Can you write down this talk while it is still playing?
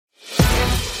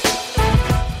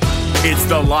It's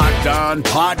the Locked On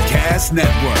Podcast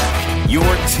Network, your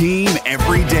team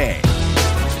every day.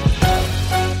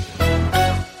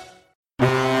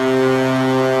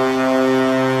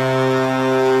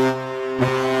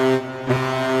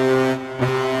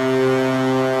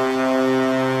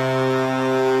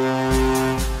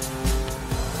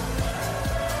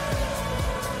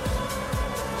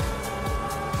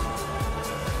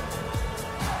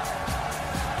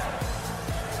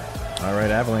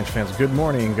 Avalanche fans, good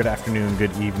morning, good afternoon,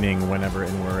 good evening, whenever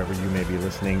and wherever you may be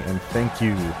listening, and thank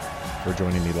you for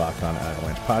joining the Locked On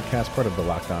Avalanche podcast, part of the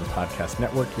Locked On Podcast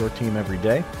Network, your team every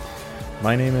day.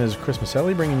 My name is Chris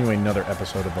Maselli, bringing you another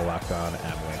episode of the Locked On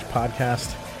Avalanche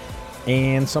podcast,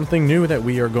 and something new that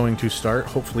we are going to start,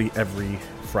 hopefully every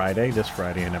Friday, this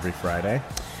Friday and every Friday,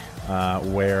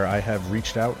 where I have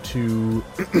reached out to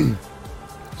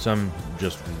some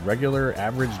just regular,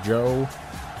 average Joe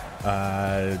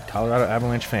Colorado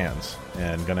Avalanche fans,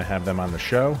 and gonna have them on the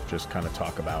show, just kind of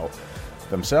talk about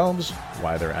themselves,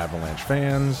 why they're Avalanche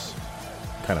fans,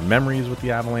 kind of memories with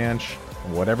the Avalanche,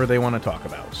 whatever they want to talk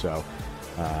about. So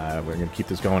we're gonna keep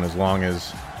this going as long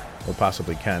as we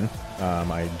possibly can.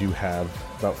 I do have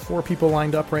about 4 people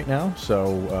lined up right now,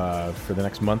 so for the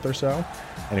next month or so,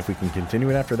 and if we can continue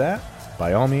it after that,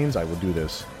 by all means, I will do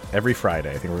this every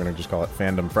Friday. I think we're gonna just call it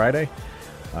Fandom Friday.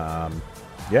 And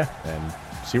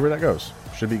see where that goes.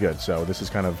 Should be good. So this is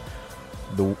kind of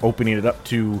the opening it up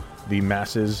to the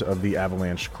masses of the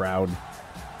Avalanche crowd,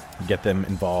 get them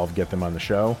involved, get them on the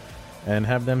show, and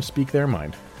have them speak their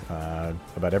mind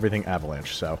about everything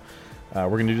Avalanche. So we're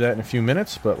going to do that in a few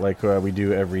minutes, but like we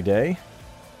do every day,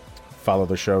 follow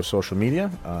the show's social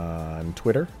media on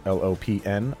Twitter,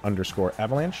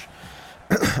 LOPN_Avalanche,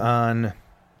 on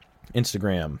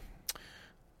Instagram,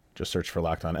 just search for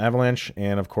Locked On Avalanche,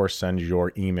 and of course send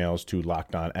your emails to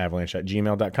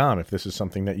lockedonavalanche@gmail.com if this is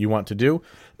something that you want to do.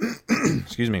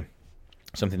 Excuse me.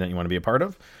 Something that you want to be a part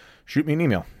of. Shoot me an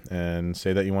email and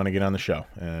say that you want to get on the show,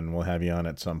 and we'll have you on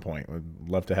at some point. We'd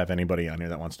love to have anybody on here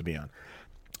that wants to be on.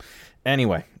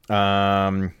 Anyway,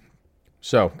 so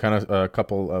kind of a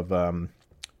couple of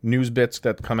news bits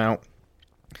that come out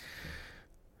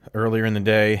earlier in the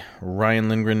day. Ryan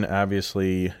Lindgren,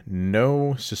 obviously,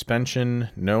 no suspension,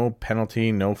 no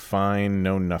penalty, no fine,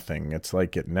 no nothing. It's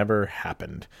like it never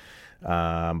happened.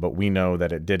 But we know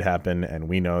that it did happen, and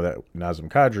we know that Nazem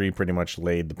Kadri pretty much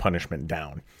laid the punishment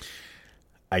down.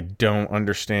 I don't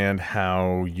understand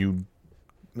how you...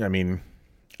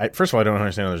 first of all, I don't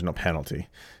understand how there's no penalty.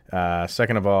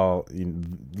 Second of all,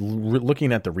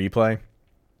 looking at the replay,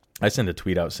 I sent a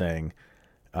tweet out saying...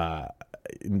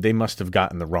 they must have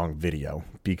gotten the wrong video,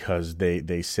 because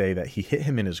they say that he hit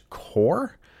him in his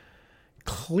core.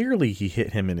 Clearly he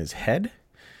hit him in his head.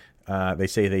 They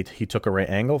say he took a right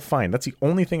angle. Fine. That's the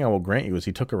only thing I will grant you, is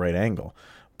he took a right angle.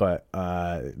 But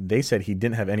they said he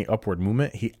didn't have any upward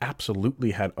movement. He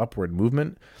absolutely had upward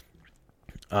movement.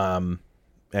 And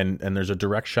there's a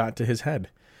direct shot to his head.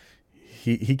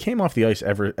 He came off the ice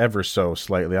ever so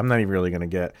slightly. I'm not even really going to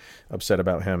get upset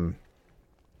about him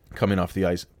coming off the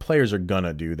ice. Players are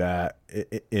gonna do that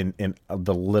in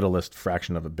the littlest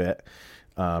fraction of a bit,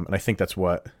 and I think that's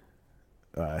what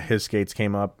his skates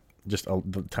came up just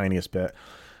the tiniest bit.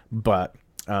 But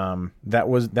that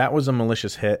was a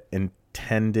malicious hit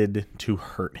intended to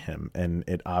hurt him, and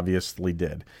it obviously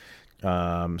did.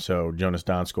 So Jonas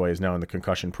Donskoy is now in the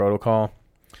concussion protocol,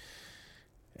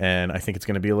 and I think it's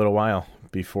going to be a little while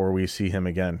before we see him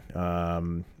again.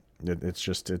 It's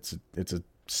a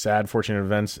sad, fortunate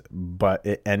events, but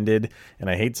it ended, and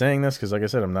I hate saying this because, like I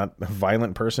said, I'm not a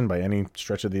violent person by any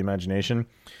stretch of the imagination.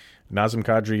 Nazem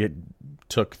Kadri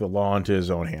took the law into his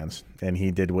own hands, and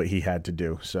he did what he had to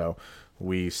do. So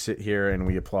we sit here and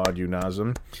we applaud you,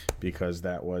 Nazem, because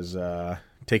that was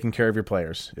taking care of your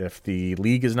players. If the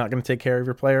league is not going to take care of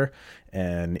your player,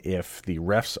 and if the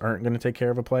refs aren't going to take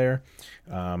care of a player,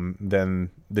 then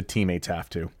the teammates have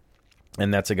to.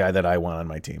 And that's a guy that I want on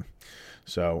my team.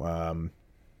 So,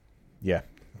 yeah,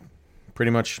 pretty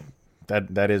much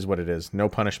that is what it is. No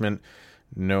punishment,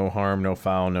 no harm, no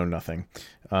foul, no nothing.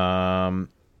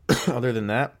 Other than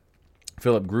that,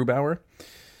 Philip Grubauer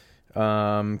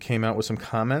came out with some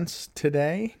comments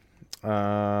today.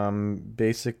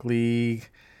 Basically,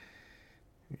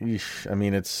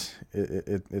 it's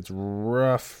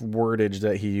rough wordage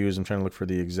that he used. I'm trying to look for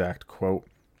the exact quote,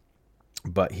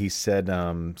 but he said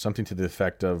something to the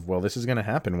effect of, "Well, this is going to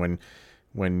happen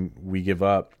when we give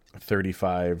up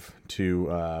 35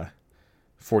 to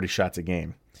 40 shots a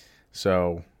game."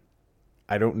 So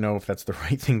I don't know if that's the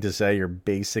right thing to say. You're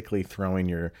basically throwing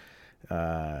your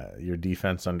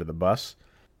defense under the bus.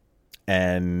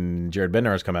 And Jared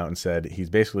Bednar has come out and said he's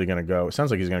basically going to go. It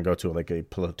sounds like he's going to go to like a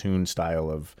platoon style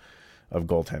of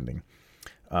goaltending.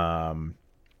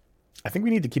 I think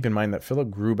we need to keep in mind that Philipp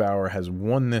Grubauer has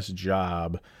won this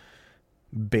job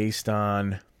based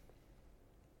on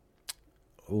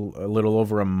a little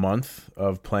over a month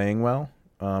of playing well.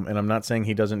 And I'm not saying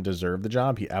he doesn't deserve the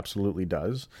job. He absolutely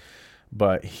does.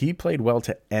 But he played well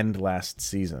to end last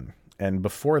season. And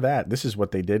before that, this is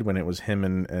what they did when it was him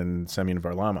and Semyon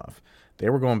Varlamov. They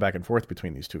were going back and forth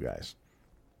between these two guys.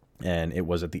 And it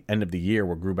was at the end of the year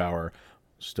where Grubauer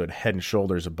stood head and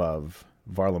shoulders above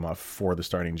Varlamov for the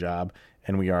starting job,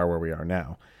 and we are where we are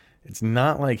now. It's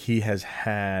not like he has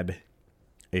had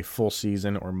a full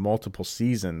season or multiple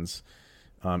seasons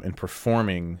in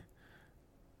performing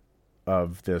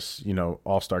of this,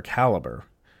 all-star caliber.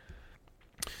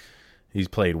 He's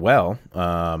played well,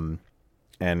 and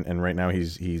right now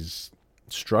he's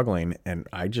struggling, and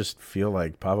I just feel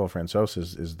like Pavel Francouz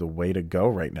is the way to go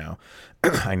right now.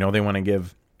 I know they want to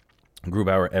give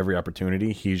Grubauer every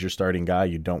opportunity. He's your starting guy.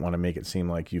 You don't want to make it seem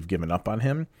like you've given up on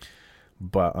him.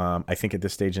 But I think at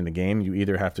this stage in the game, you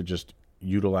either have to just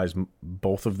utilize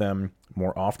both of them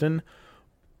more often,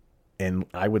 and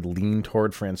I would lean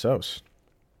toward Francouz.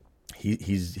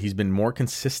 He's been more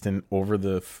consistent over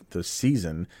the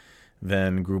season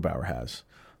than Grubauer has.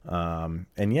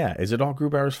 And yeah, is it all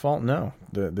Grubauer's fault? No.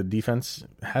 The defense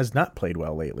has not played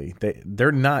well lately.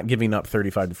 They're not giving up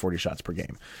 35 to 40 shots per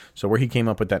game. So where he came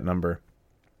up with that number,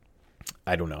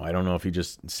 I don't know. I don't know if he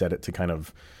just said it to kind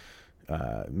of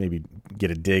maybe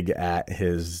get a dig at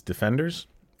his defenders.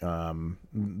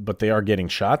 But they are getting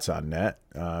shots on net.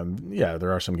 Yeah,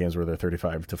 there are some games where they're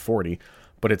 35 to 40,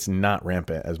 but it's not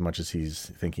rampant as much as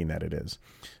he's thinking that it is.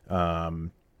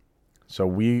 So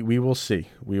we will see.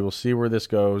 We will see where this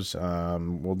goes.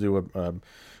 We'll do a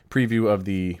preview of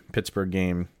the Pittsburgh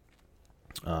game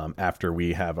after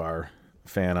we have our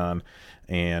fan on,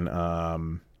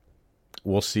 and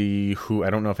we'll see who. I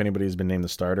don't know if anybody's been named the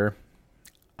starter.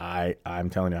 I'm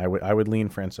telling you, I would lean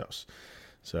Francouz.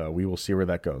 So we will see where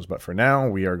that goes. But for now,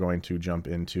 we are going to jump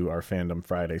into our Fandom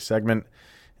Friday segment,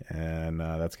 and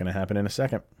that's going to happen in a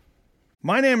second.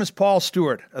 My name is Paul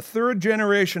Stewart, a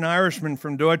third-generation Irishman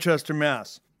from Dorchester,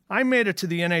 Mass. I made it to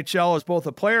the NHL as both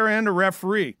a player and a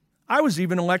referee. I was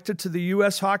even elected to the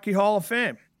U.S. Hockey Hall of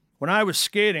Fame. When I was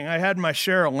skating, I had my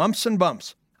share of lumps and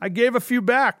bumps. I gave a few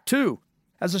back, too.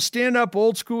 As a stand-up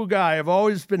old-school guy, I've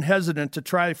always been hesitant to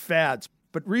try fads,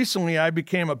 but recently I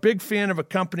became a big fan of a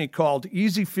company called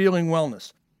Easy Feeling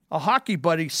Wellness. A hockey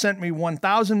buddy sent me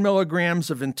 1,000 milligrams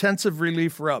of intensive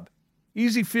relief rub.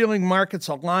 Easy Feeling markets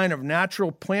a line of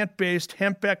natural plant-based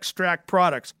hemp extract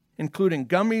products, including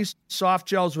gummies, soft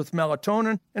gels with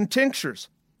melatonin, and tinctures.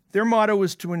 Their motto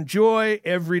is to enjoy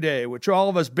every day, which all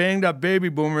of us banged-up baby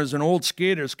boomers and old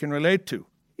skaters can relate to.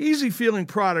 Easy Feeling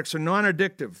products are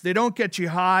non-addictive. They don't get you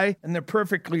high, and they're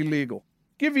perfectly legal.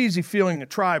 Give Easy Feeling a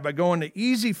try by going to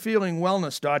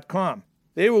easyfeelingwellness.com.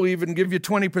 They will even give you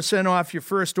 20% off your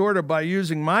first order by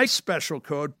using my special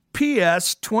code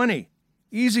PS20.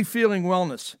 Easy Feeling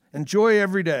Wellness. Enjoy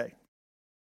every day.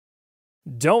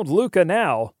 Don't Luka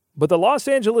now, but the Los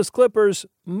Angeles Clippers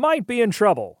might be in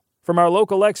trouble. From our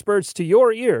local experts to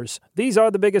your ears, these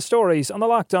are the biggest stories on the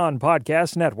Locked On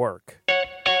Podcast Network.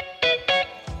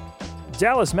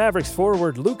 Dallas Mavericks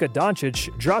forward Luka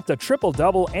Doncic dropped a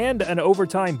triple-double and an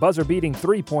overtime buzzer-beating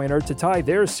three-pointer to tie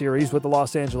their series with the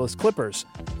Los Angeles Clippers.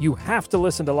 You have to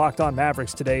listen to Locked On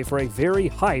Mavericks today for a very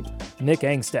hype Nick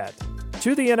Angstadt.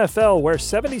 To the NFL, where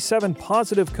 77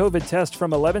 positive COVID tests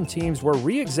from 11 teams were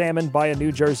re-examined by a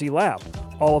New Jersey lab.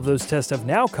 All of those tests have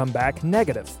now come back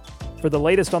negative. For the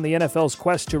latest on the NFL's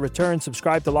quest to return,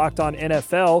 subscribe to Locked On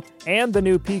NFL and the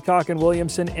new Peacock and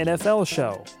Williamson NFL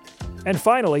show. And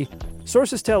finally,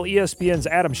 sources tell ESPN's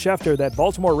Adam Schefter that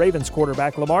Baltimore Ravens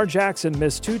quarterback Lamar Jackson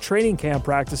missed 2 training camp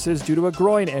practices due to a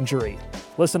groin injury.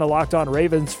 Listen to Locked On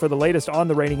Ravens for the latest on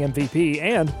the reigning MVP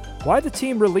and why the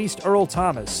team released Earl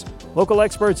Thomas. Local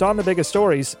experts on the biggest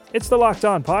stories. It's the Locked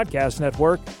On Podcast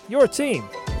Network, your team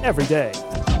every day.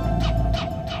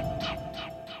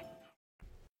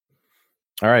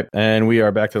 All right, and we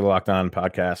are back to the Locked On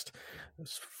Podcast,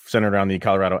 centered around the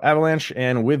Colorado Avalanche,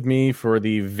 and with me for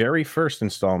the very first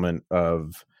installment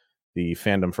of the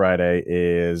Fandom Friday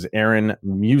is Aaron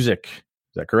Musick.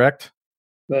 Is that correct?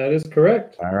 That is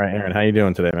correct. All right, Aaron, how you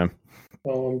doing today, man?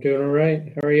 Oh, I'm doing all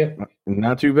right. How are you?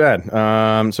 Not too bad.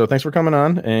 So thanks for coming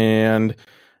on, and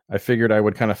I figured I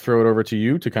would kind of throw it over to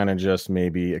you to kind of just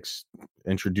maybe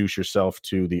introduce yourself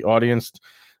to the audience,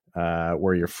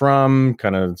 where you're from,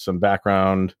 kind of some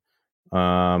background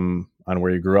on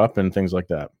where you grew up and things like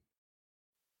that.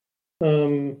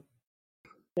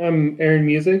 I'm Aaron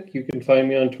Musick. You can find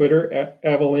me on Twitter at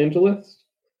Avalangelist.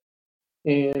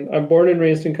 And I'm born and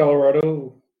raised in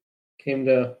Colorado. Came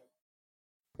to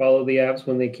follow the Avs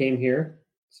when they came here.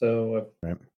 So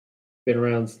I've been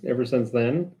around ever since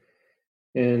then.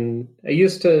 And I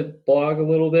used to blog a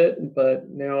little bit, but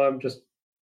now I'm just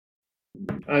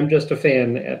a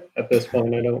fan at this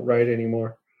point. I don't write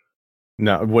anymore.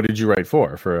 Now, what did you write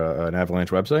for an Avalanche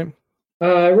website?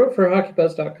 I wrote for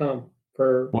HockeyBuzz.com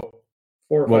for 4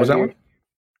 or 5 What was that years.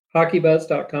 one?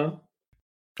 HockeyBuzz.com.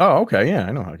 Oh, okay. Yeah,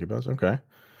 I know Hockey Buzz. Okay.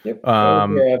 Yep.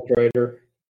 Draft writer.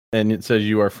 And it says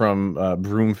you are from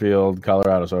Broomfield,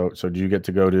 Colorado. So do you get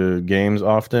to go to games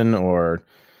often, or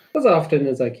As often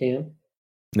as I can.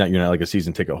 you're not like a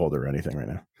season ticket holder or anything right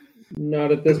now?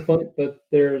 Not at this point, but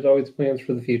there's always plans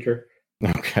for the future.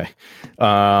 Okay.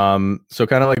 So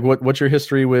kind of like what's your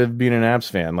history with being an Avs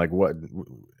fan? Like, what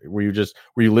were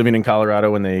you living in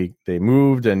Colorado when they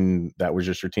moved, and that was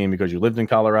just your team because you lived in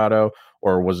Colorado,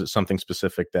 or was it something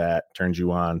specific that turned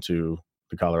you on to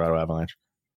the Colorado Avalanche?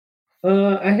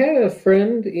 I had a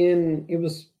friend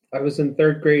I was in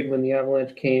 3rd grade when the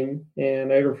Avalanche came,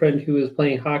 and I had a friend who was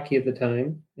playing hockey at the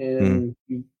time, and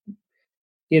he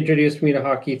introduced me to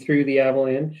hockey through the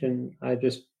Avalanche, and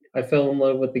I fell in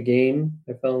love with the game.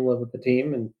 I fell in love with the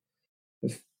team, and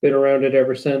I've been around it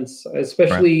ever since. I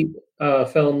especially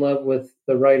fell in love with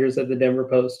the writers at the Denver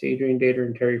Post, Adrian Dater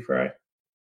and Terry Fry.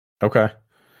 Okay.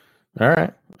 All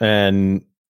right. And,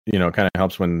 it kind of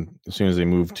helps when as soon as they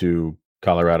move to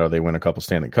Colorado, they win a couple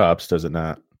Stanley Cups, does it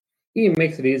not? It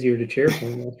makes it easier to cheer for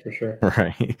them, that's for sure.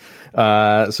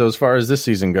 Right. So as far as this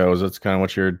season goes, that's kind of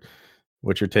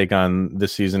what's your take on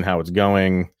this season, how it's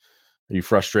going? Are you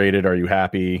frustrated? Are you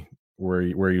happy? Where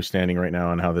are you standing right now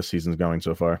on how this season's going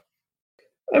so far?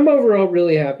 I'm overall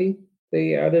really happy.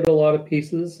 They added a lot of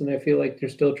pieces, and I feel like they're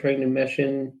still trying to mesh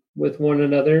in with one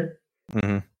another.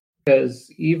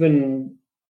 Because even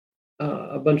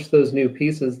a bunch of those new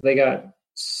pieces, they got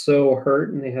so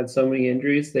hurt and they had so many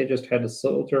injuries, they just had to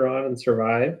soldier on and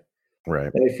survive. Right.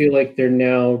 And I feel like they're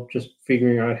now just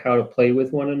figuring out how to play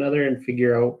with one another and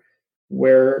figure out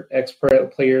where X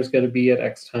player is going to be at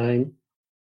X time.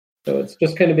 So it's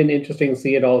just kind of been interesting to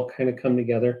see it all kind of come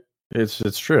together. It's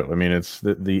true. I mean, it's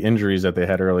the injuries that they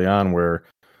had early on were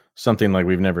something like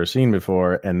we've never seen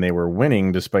before, and they were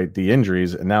winning despite the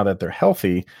injuries. And now that they're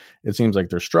healthy, it seems like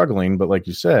they're struggling. But like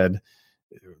you said,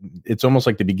 it's almost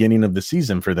like the beginning of the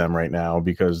season for them right now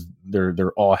because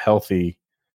they're all healthy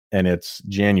and it's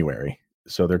January.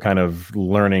 So they're kind of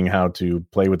learning how to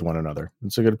play with one another.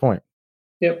 It's a good point.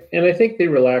 Yep. And I think they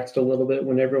relaxed a little bit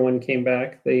when everyone came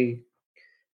back. They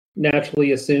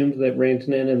naturally assumed that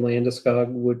Rantanen and Landeskog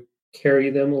would carry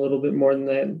them a little bit more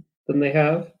than they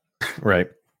have. Right.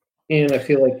 And I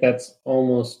feel like that's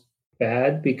almost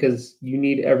bad because you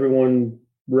need everyone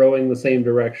rowing the same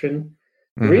direction.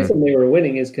 The reason they were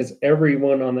winning is because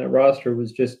everyone on that roster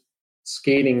was just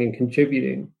skating and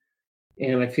contributing.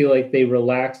 And I feel like they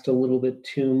relaxed a little bit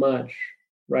too much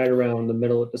right around the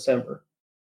middle of December.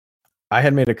 I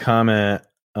had made a comment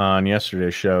on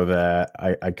yesterday's show that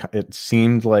it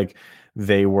seemed like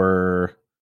they were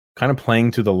kind of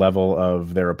playing to the level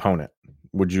of their opponent.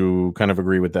 Would you kind of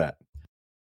agree with that?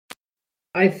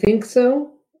 I think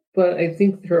so, but I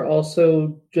think they're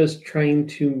also just trying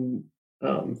to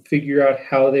figure out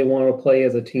how they want to play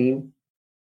as a team.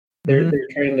 They're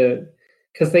trying to,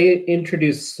 because they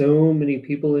introduced so many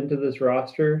people into this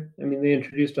roster. I mean, they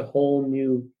introduced a whole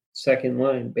new second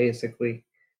line, basically.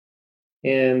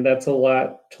 And that's a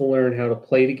lot to learn how to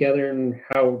play together and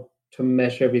how to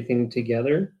mesh everything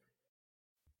together.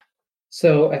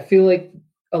 So I feel like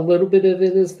a little bit of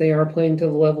it is they are playing to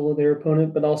the level of their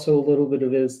opponent, but also a little bit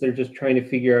of it is they're just trying to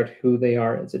figure out who they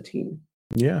are as a team.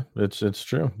 Yeah, it's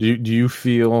true. Do you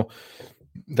feel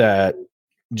that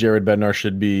Jared Bednar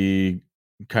should be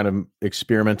kind of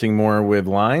experimenting more with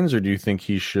lines, or do you think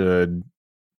he should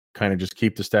kind of just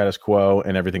keep the status quo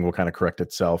and everything will kind of correct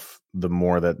itself the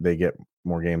more that they get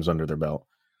more games under their belt?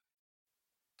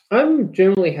 I'm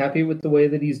generally happy with the way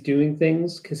that he's doing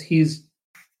things because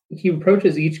he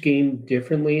approaches each game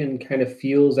differently and kind of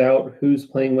feels out who's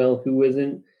playing well, who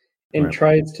isn't, and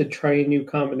tries to try a new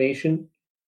combination.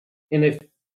 And I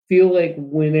feel like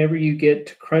whenever you get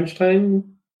to crunch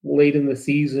time, late in the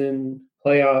season,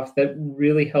 playoff, that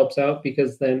really helps out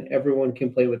because then everyone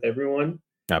can play with everyone.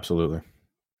 Absolutely.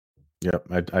 Yep,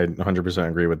 I 100%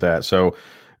 agree with that. So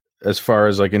as far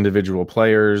as like individual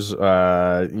players,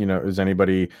 has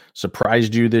anybody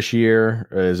surprised you this year?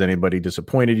 Has anybody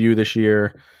disappointed you this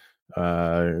year?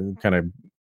 Kind of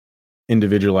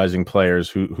individualizing players,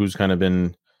 who's kind of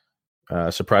been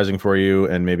surprising for you,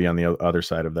 and maybe on the other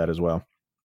side of that as well.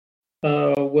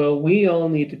 Well, we all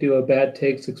need to do a bad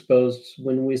takes exposed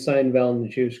when we signed Val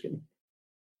Nichushkin,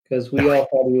 because we all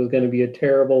thought he was going to be a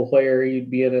terrible player.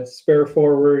 He'd be in a spare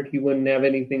forward. He wouldn't have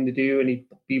anything to do, and he'd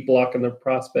be blocking the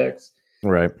prospects.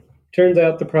 Right. Turns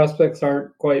out the prospects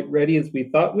aren't quite ready as we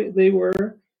thought they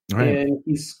were, Right. and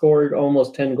he scored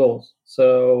almost 10 goals.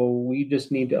 So we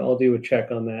just need to all do a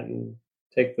check on that and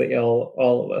take the L,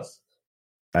 all of us.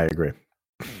 I agree.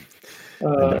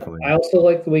 I also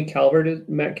like the way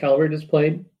Matt Calvert has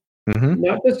played. Mm-hmm.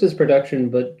 Not just his production,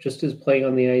 but just his play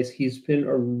on the ice. He's been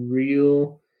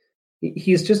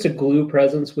he's just a glue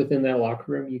presence within that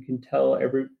locker room. You can tell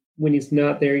when he's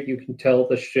not there, you can tell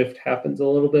the shift happens a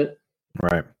little bit.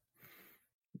 Right.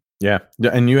 Yeah.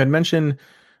 And you had mentioned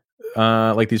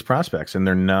like these prospects, and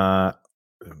they're not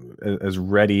as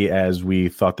ready as we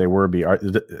thought they were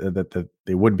that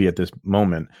they would be at this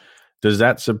moment. Does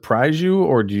that surprise you,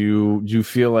 or do you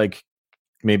feel like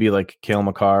maybe like Cale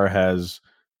Makar has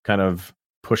kind of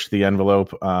pushed the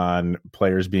envelope on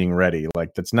players being ready?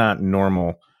 Like that's not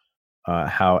normal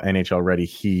how NHL ready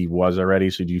he was already.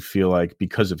 So do you feel like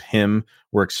because of him,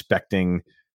 we're expecting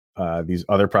these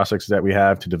other prospects that we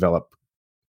have to develop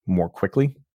more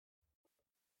quickly?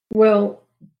 Well,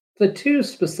 the two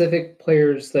specific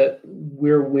players that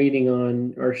we're waiting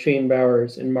on are Shane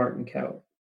Bowers and Martin Kaut.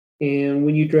 And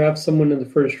when you draft someone in the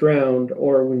first round,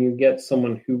 or when you get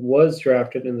someone who was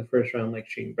drafted in the first round, like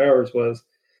Shane Bowers was,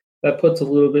 that puts a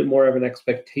little bit more of an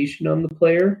expectation on the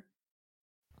player.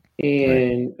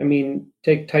 And right. I mean,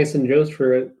 take Tyson Jost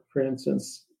for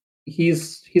instance.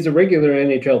 He's a regular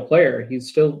NHL player.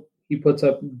 He puts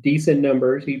up decent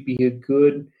numbers. He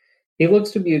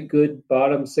looks to be a good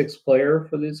bottom six player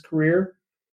for his career.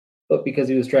 But because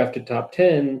he was drafted top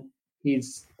 10, we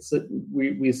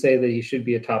say that he should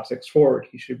be a top six forward.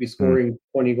 He should be scoring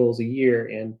 20 goals a year,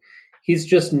 and he's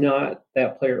just not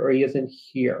that player, or he isn't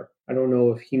here. I don't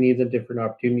know if he needs a different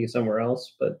opportunity somewhere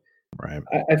else, but right.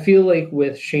 I feel like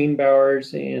with Shane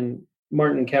Bowers and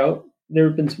Martin Kaut, there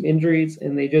have been some injuries,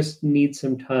 and they just need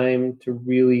some time to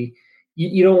really.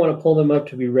 You don't want to pull them up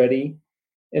to be ready,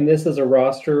 and this is a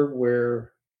roster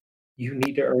where you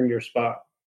need to earn your spot.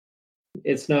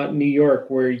 It's not New York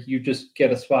where you just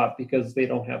get a spot because they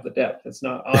don't have the depth. It's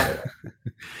not Ottawa.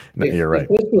 No, you're right.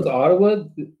 If this was Ottawa,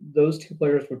 those two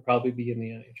players would probably be in the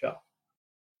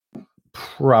NHL.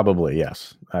 Probably,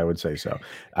 yes. I would say so.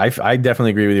 I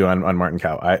definitely agree with you on Martin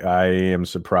Kaut. I am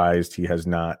surprised he has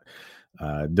not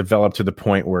developed to the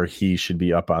point where he should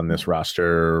be up on this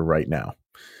roster right now.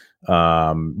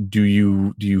 Do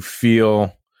you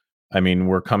feel... I mean,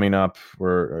 we're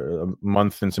a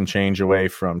month and some change away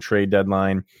from trade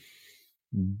deadline.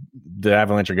 The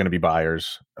Avalanche are going to be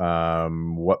buyers.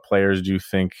 What players do you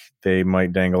think they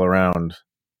might dangle around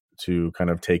to kind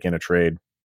of take in a trade?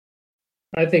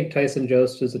 I think Tyson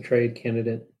Jost is a trade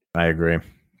candidate. I agree.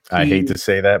 I hate to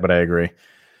say that, but I agree.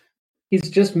 He's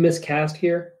just miscast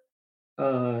here.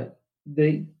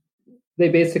 They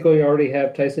basically already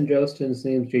have Tyson Jost, and his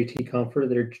name's JT Comfort.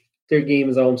 Their game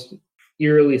is almost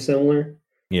eerily similar.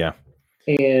 Yeah.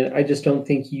 And I just don't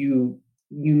think you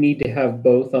need to have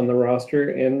both on the roster.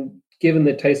 And given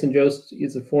that Tyson Jost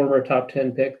is a former top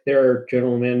 10 pick, there are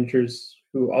general managers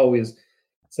who always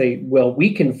say, well,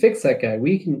 we can fix that guy.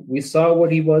 We saw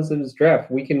what he was in his draft.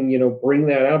 We can, bring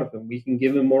that out of him. We can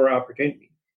give him more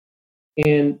opportunity.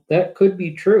 And that could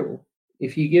be true.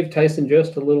 If you give Tyson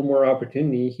Jost a little more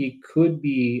opportunity, he could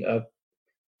be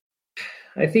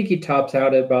I think he tops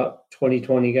out at about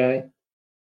 2020 guy.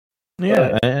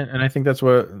 Yeah, and I think that's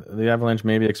what the Avalanche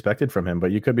maybe expected from him. But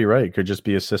you could be right; it could just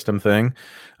be a system thing.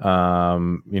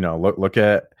 Look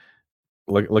at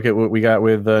what we got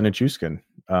with Nichushkin.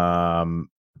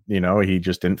 He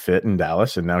just didn't fit in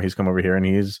Dallas, and now he's come over here and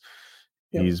he's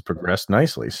progressed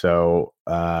nicely. So,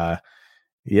 I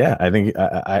think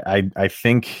I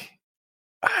think,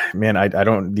 man, I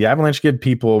don't. The Avalanche give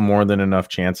people more than enough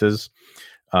chances.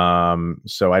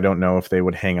 So I don't know if they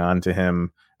would hang on to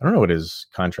him. I don't know what his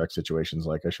contract situation's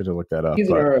like. I should have looked that up. He's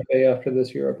an RFA after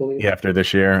this year, I believe. Yeah, after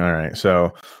this year. All right.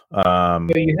 So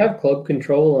you have club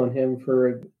control on him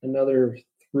for another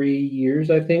 3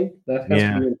 years, I think. That has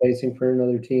to be replacing for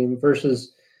another team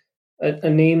versus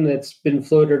a name that's been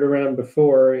floated around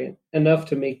before, enough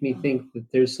to make me think that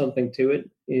there's something to it.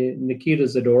 Nikita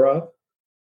Zadorov.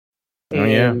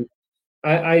 And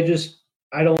I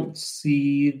don't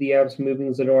see the Avs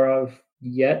moving Zadorov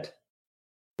yet.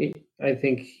 I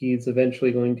think he's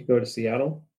eventually going to go to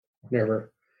Seattle,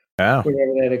 whenever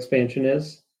that expansion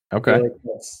is. Okay.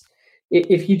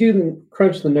 If you do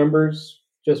crunch the numbers,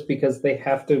 just because they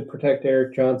have to protect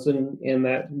Eric Johnson, and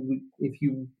that if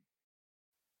you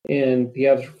and the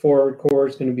other forward core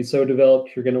is going to be so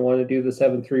developed, you're going to want to do the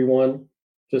 7-3-1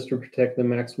 just to protect the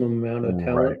maximum amount of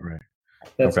talent. Right.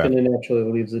 That's Okay. going to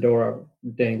naturally leave Zadorov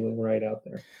dangling right out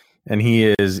there. And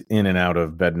he is in and out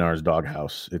of Bednar's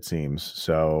doghouse, it seems.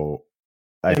 So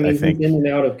I think he's in and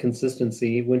out of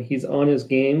consistency. When he's on his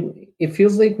game, it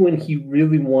feels like when he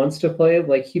really wants to play,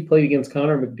 like he played against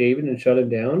Connor McDavid and shut him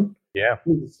down. Yeah.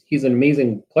 He's an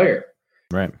amazing player.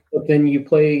 Right. But then you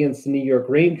play against the New York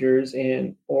Rangers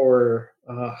or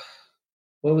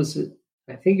what was it?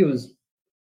 I think it was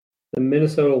the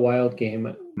Minnesota Wild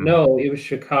game. No, it was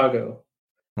Chicago.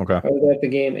 Okay. I was at the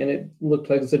game, and it looked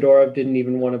like Zadorov didn't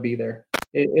even want to be there.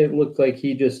 It looked like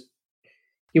he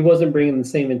wasn't bringing the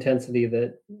same intensity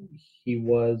that he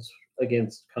was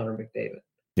against Connor McDavid.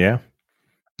 Yeah.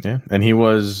 Yeah. And he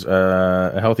was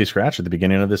a healthy scratch at the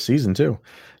beginning of this season, too.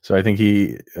 So I think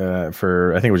I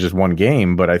think it was just one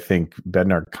game, but I think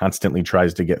Bednar constantly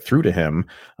tries to get through to him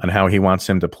on how he wants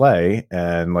him to play.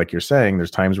 And like you're saying,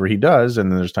 there's times where he does, and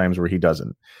then there's times where he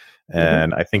doesn't.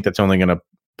 And I think that's only going to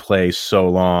play so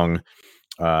long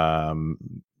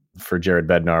for Jared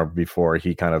Bednar before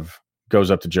he kind of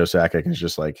goes up to Joe Sakic and is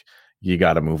just like, you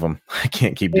got to move him. I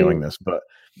can't keep doing this. But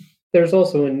there's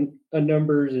also a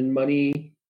numbers and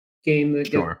money game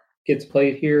that gets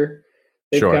played here.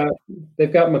 They've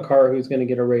got Makar, who's going to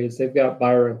get a raise. They've got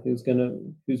Byron, who's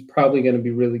probably going to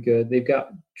be really good. They've got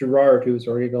Gerard, who's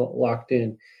already locked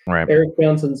in. Right. Eric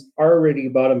Johnson's already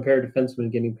bottom pair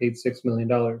defenseman, getting paid $6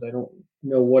 million. I don't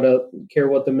know care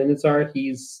what the minutes are.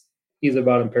 He's a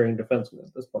bottom pairing defenseman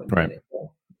at this point. Right.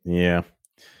 Yeah.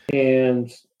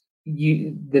 And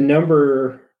the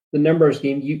numbers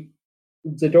game.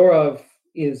 Zadorov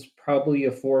is probably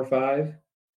a 4 or 5.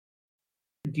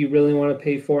 Do you really want to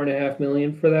pay $4.5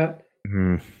 million for that?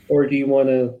 Mm-hmm. Or do you want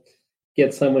to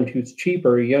get someone who's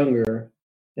cheaper, younger,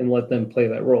 and let them play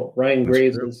that role? Ryan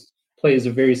Graves plays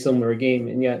a very similar game,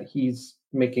 and yet he's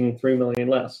making $3 million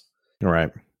less.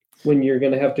 Right. When you're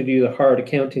going to have to do the hard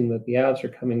accounting that the Avs are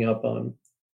coming up on,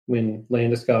 when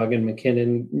Landeskog and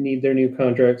McKinnon need their new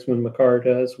contracts, when Makar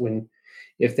does,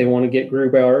 if they want to get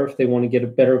Grubauer, if they want to get a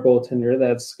better goaltender,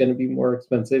 that's going to be more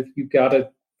expensive. You've got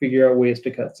to figure out ways to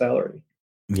cut salary.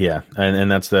 Yeah,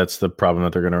 and that's the problem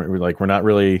that they're going to like. We're not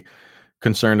really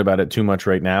concerned about it too much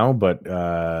right now, but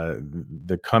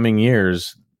the coming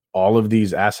years, all of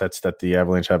these assets that the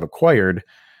Avalanche have acquired,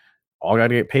 all got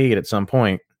to get paid at some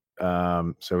point.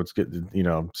 So it's good.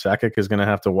 Sakic is going to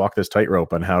have to walk this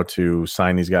tightrope on how to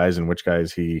sign these guys and which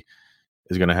guys he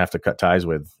is going to have to cut ties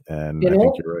with. And I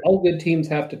think you're right. All good teams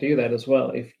have to do that as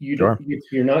well. If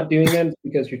you're not doing that, it's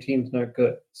because your team's not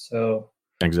good. So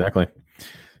exactly.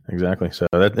 So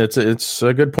it's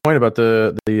a good point about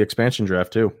the expansion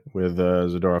draft too with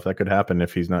Zadorov. That could happen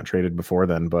if he's not traded before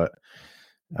then, but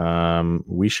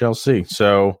we shall see.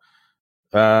 So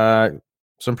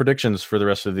some predictions for the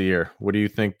rest of the year. What do you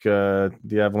think the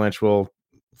Avalanche will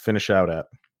finish out at?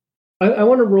 I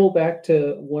want to roll back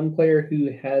to one player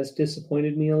who has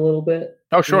disappointed me a little bit.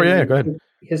 Oh, sure. Yeah, go ahead.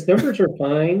 His numbers are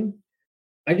fine.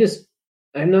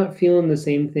 I'm not feeling the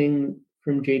same thing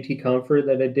from JT Compher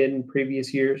that I did in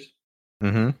previous years.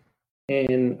 Mm-hmm.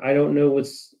 And I don't know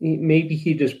maybe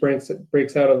he just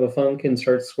breaks out of a funk and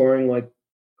starts scoring like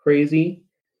crazy.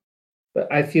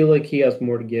 But I feel like he has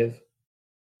more to give.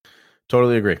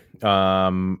 Totally agree.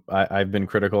 I've been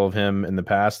critical of him in the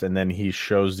past, and then he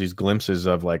shows these glimpses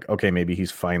of like, okay, maybe he's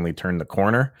finally turned the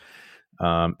corner.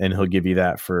 And he'll give you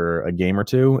that for a game or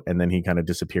two, and then he kind of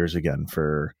disappears again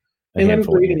for a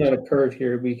handful of games. I'm grading on a curve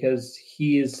here because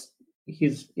he's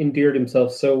endeared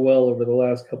himself so well over the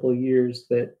last couple of years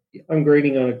that I'm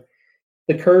grading on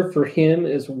the curve for him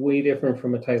is way different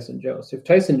from a Tyson Jost. If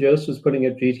Tyson Jost was putting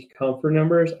up JT Compher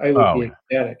numbers, I would be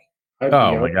ecstatic. I'd be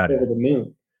over the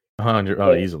moon.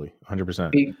 100, easily,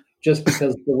 100%. Just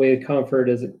because the way Compher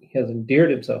has endeared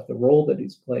himself, the role that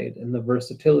he's played, and the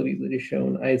versatility that he's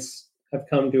shown, I've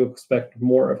come to expect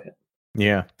more of him.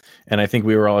 Yeah, and I think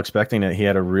we were all expecting it. He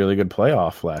had a really good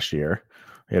playoff last year.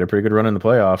 He had a pretty good run in the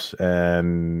playoffs,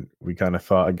 and we kind of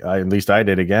thought, at least I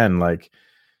did again, like,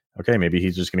 okay, maybe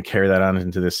he's just going to carry that on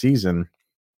into this season,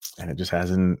 and it just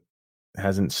hasn't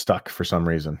stuck for some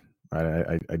reason.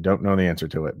 I don't know the answer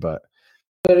to it, but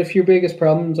if your biggest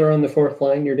problems are on the fourth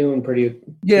line, you're doing pretty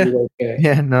okay.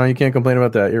 Yeah, no, you can't complain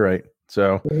about that. You're right.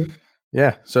 So,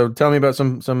 Yeah. So tell me about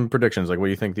some predictions. Like, what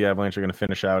do you think the Avalanche are going to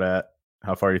finish out at?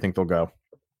 How far do you think they'll go?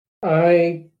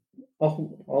 I'll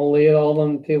lay it all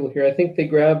on the table here. I think they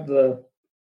grab the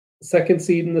second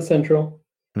seed in the Central,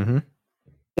 and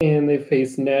they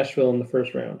face Nashville in the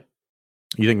first round.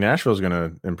 You think Nashville's going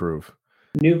to improve?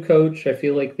 New coach. I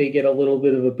feel like they get a little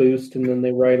bit of a boost, and then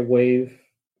they ride a wave.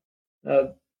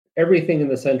 everything in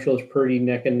the Central is pretty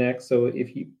neck and neck. So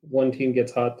if one team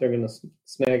gets hot, they're going to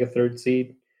snag a third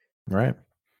seed. Right.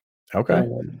 Okay.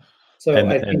 So and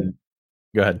I think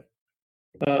go ahead.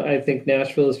 I think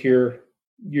Nashville is your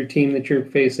team that you're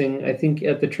facing. I think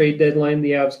at the trade deadline,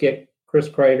 the Avs get Chris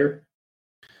Kreider.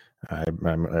 I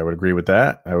would agree with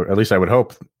that. At least I would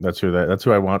hope that's who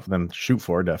I want them to shoot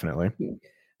for. Definitely.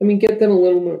 I mean, get them a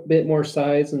little bit more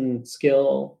size and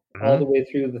skill all the way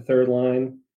through the third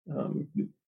line.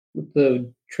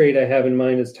 The trade I have in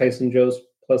mind is Tyson Jost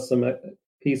plus some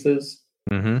pieces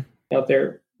out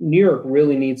there. New York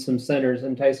really needs some centers,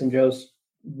 and Tyson Jost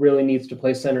really needs to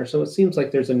play center. So it seems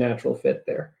like there's a natural fit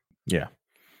there. Yeah.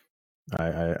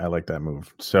 I like that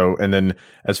move. So, and then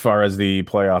as far as the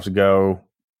playoffs go,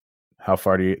 how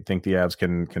far do you think the Avs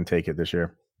can take it this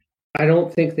year? I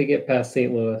don't think they get past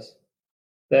St. Louis.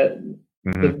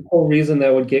 The whole reason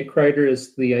that would get Kreider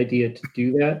is the idea to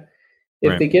do that.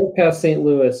 If they get past St.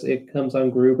 Louis, it comes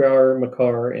on Grubauer,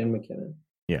 Makar, and McKinnon.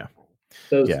 Yeah.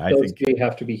 Those three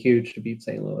have to be huge to beat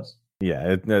St. Louis.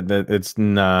 Yeah, it's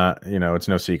not, it's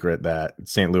no secret that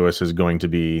St. Louis is going to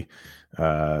be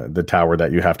the tower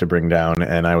that you have to bring down.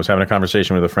 And I was having a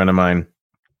conversation with a friend of mine,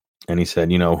 and he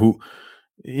said,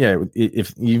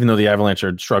 if even though the Avalanche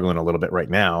are struggling a little bit right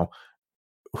now,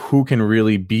 who can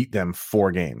really beat them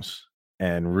 4 games?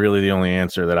 And really the only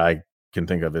answer that I can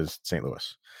think of is St.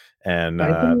 Louis. And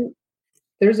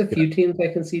there's a few teams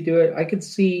I can see do it. I could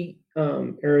see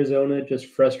Arizona just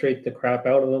frustrate the crap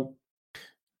out of them.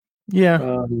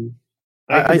 Yeah.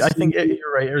 I think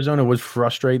you're right. Arizona would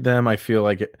frustrate them. I feel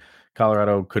like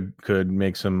Colorado could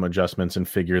make some adjustments and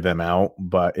figure them out,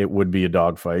 but it would be a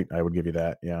dogfight. I would give you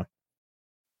that. Yeah.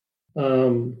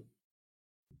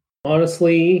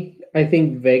 Honestly, I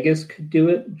think Vegas could do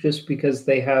it just because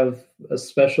they have a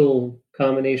special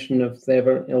combination of they have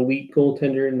an elite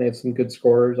goaltender and they have some good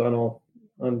scorers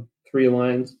on 3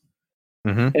 lines.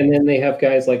 And then they have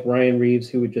guys like Ryan Reeves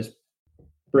who would just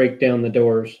break down the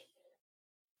doors.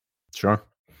 Sure.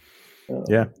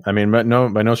 Yeah. I mean, by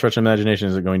no stretch of imagination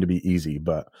is it going to be easy,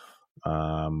 but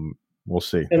we'll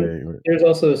see. There's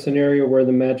also a scenario where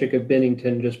the magic of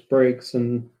Binnington just breaks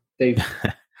and they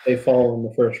fall in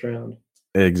the first round.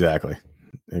 Exactly.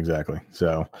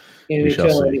 So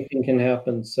NHL, anything can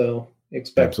happen. So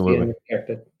expect to be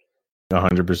unexpected.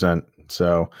 100%.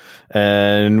 So,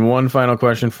 and one final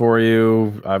question for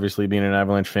you. Obviously, being an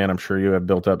Avalanche fan, I'm sure you have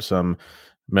built up some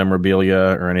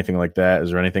memorabilia or anything like that. Is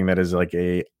there anything that is like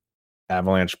a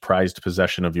Avalanche prized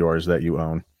possession of yours that you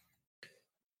own?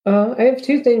 I have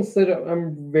 2 things that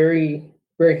I'm very,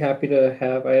 very happy to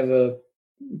have. I have a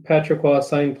Patrick Roy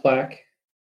signed plaque.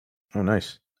 Oh,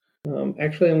 nice.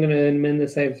 Actually, I'm going to amend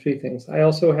this. I have 3 things. I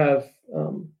also have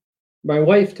my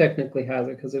wife technically has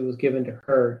it because it was given to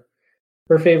her.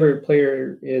 Her favorite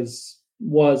player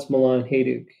was Milan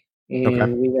Hajduk,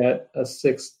 and we got a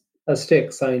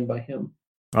stick signed by him.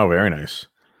 Oh, very nice.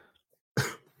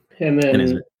 And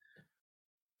then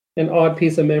an odd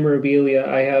piece of memorabilia.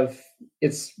 I have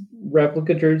it's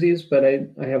replica jerseys, but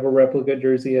I have a replica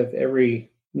jersey of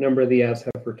every number the Avs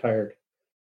have retired.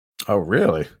 Oh,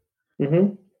 really?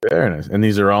 Mm-hmm. Very nice. And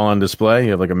these are all on display?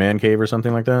 You have like a man cave or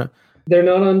something like that? They're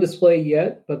not on display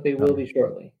yet, but they will be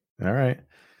shortly. All right.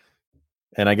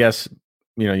 And I guess,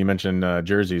 you mentioned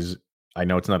jerseys. I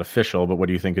know it's not official, but what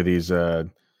do you think of these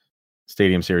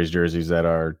Stadium Series jerseys that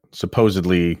are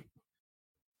supposedly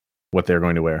what they're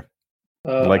going to wear?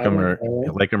 Like them or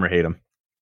hate them?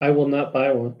 I will not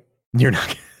buy one. You're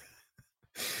not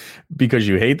because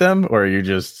you hate them, or you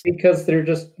just because they're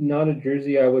just not a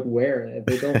jersey I would wear.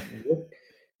 They don't look,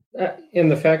 and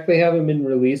the fact they haven't been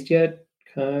released yet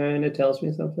kind of tells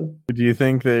me something. Do you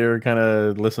think they're kind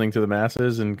of listening to the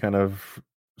masses and kind of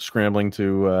scrambling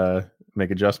to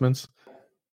make adjustments?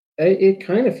 It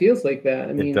kind of feels like that.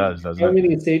 I mean, it does, doesn't how it?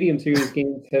 many Stadium Series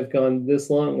games have gone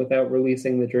this long without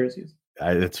releasing the jerseys?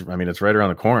 It's right around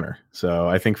the corner. So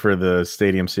I think for the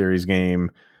Stadium Series game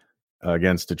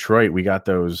against Detroit, we got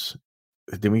those.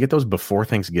 Did we get those before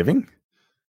Thanksgiving?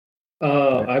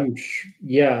 I'm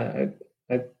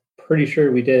pretty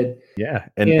sure we did. Yeah,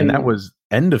 and that was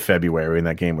end of February when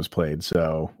that game was played.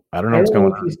 So I don't know what's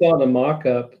going on. You saw the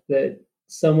mock-up that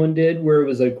someone did where it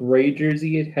was a gray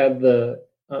jersey. It had the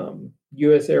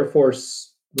U.S. Air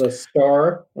Force, the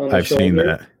star on the shoulder. I've seen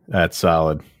that. That's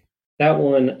solid. That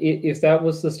one, if that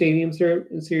was the Stadium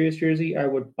Series jersey, I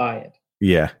would buy it.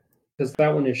 Yeah. Because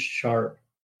that one is sharp.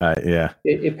 Yeah.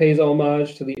 It pays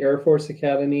homage to the Air Force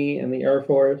Academy and the Air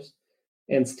Force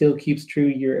and still keeps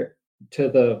true to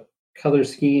the color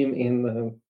scheme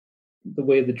and the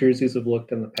way the jerseys have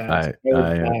looked in the past. I would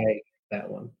buy that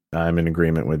one. I'm in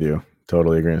agreement with you.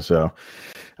 Totally agree. So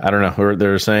I don't know.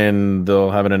 They're saying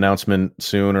they'll have an announcement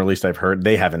soon, or at least I've heard.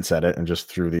 They haven't said it, and just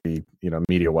through the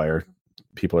media wire,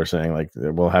 people are saying like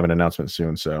we'll have an announcement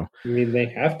soon. So I mean, they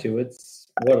have to. It's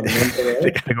what, a month away?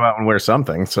 they got to go out and wear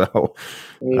something. So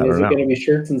I mean, is it going to be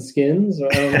shirts and skins?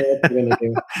 Or I don't know what they're going to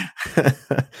do.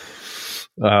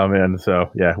 Oh man.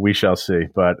 So yeah, we shall see.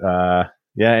 But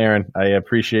yeah, Aaron, I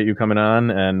appreciate you coming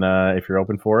on, and if you're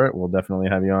open for it, we'll definitely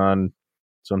have you on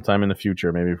sometime in the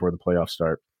future, maybe before the playoffs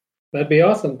start. That'd be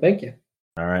awesome. Thank you.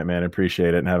 All right, man.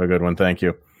 Appreciate it, and have a good one. Thank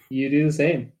you. You do the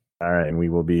same. All right, and we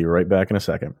will be right back in a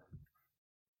second.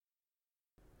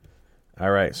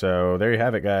 All right, so there you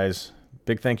have it, guys.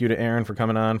 Big thank you to Aaron for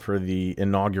coming on for the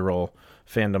inaugural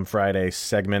Fandom Friday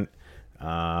segment.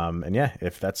 And yeah,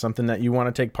 if that's something that you want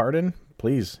to take part in,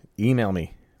 please email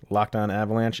me,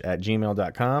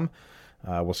 lockedonavalanche@gmail.com.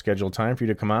 We'll schedule time for you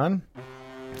to come on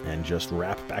and just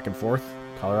rap back and forth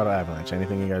Colorado Avalanche,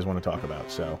 anything you guys want to talk about.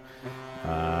 So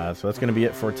that's going to be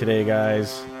it for today,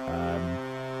 guys.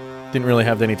 Didn't really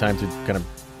have any time to kind of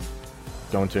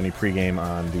go into any pregame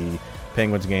on the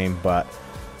Penguins game, but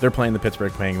they're playing the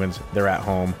Pittsburgh Penguins. They're at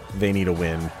home. They need a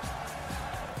win.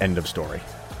 End of story.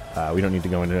 We don't need to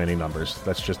go into any numbers.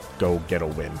 Let's just go get a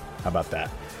win. How about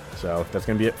that? So that's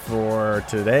going to be it for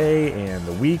today and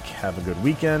the week. Have a good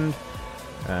weekend.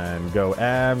 And go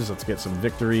Avs. Let's get some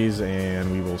victories,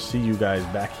 and we will see you guys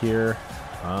back here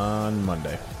on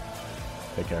Monday.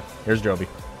 Take care. Here's Joby.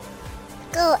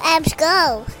 Go Avs,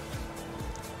 go!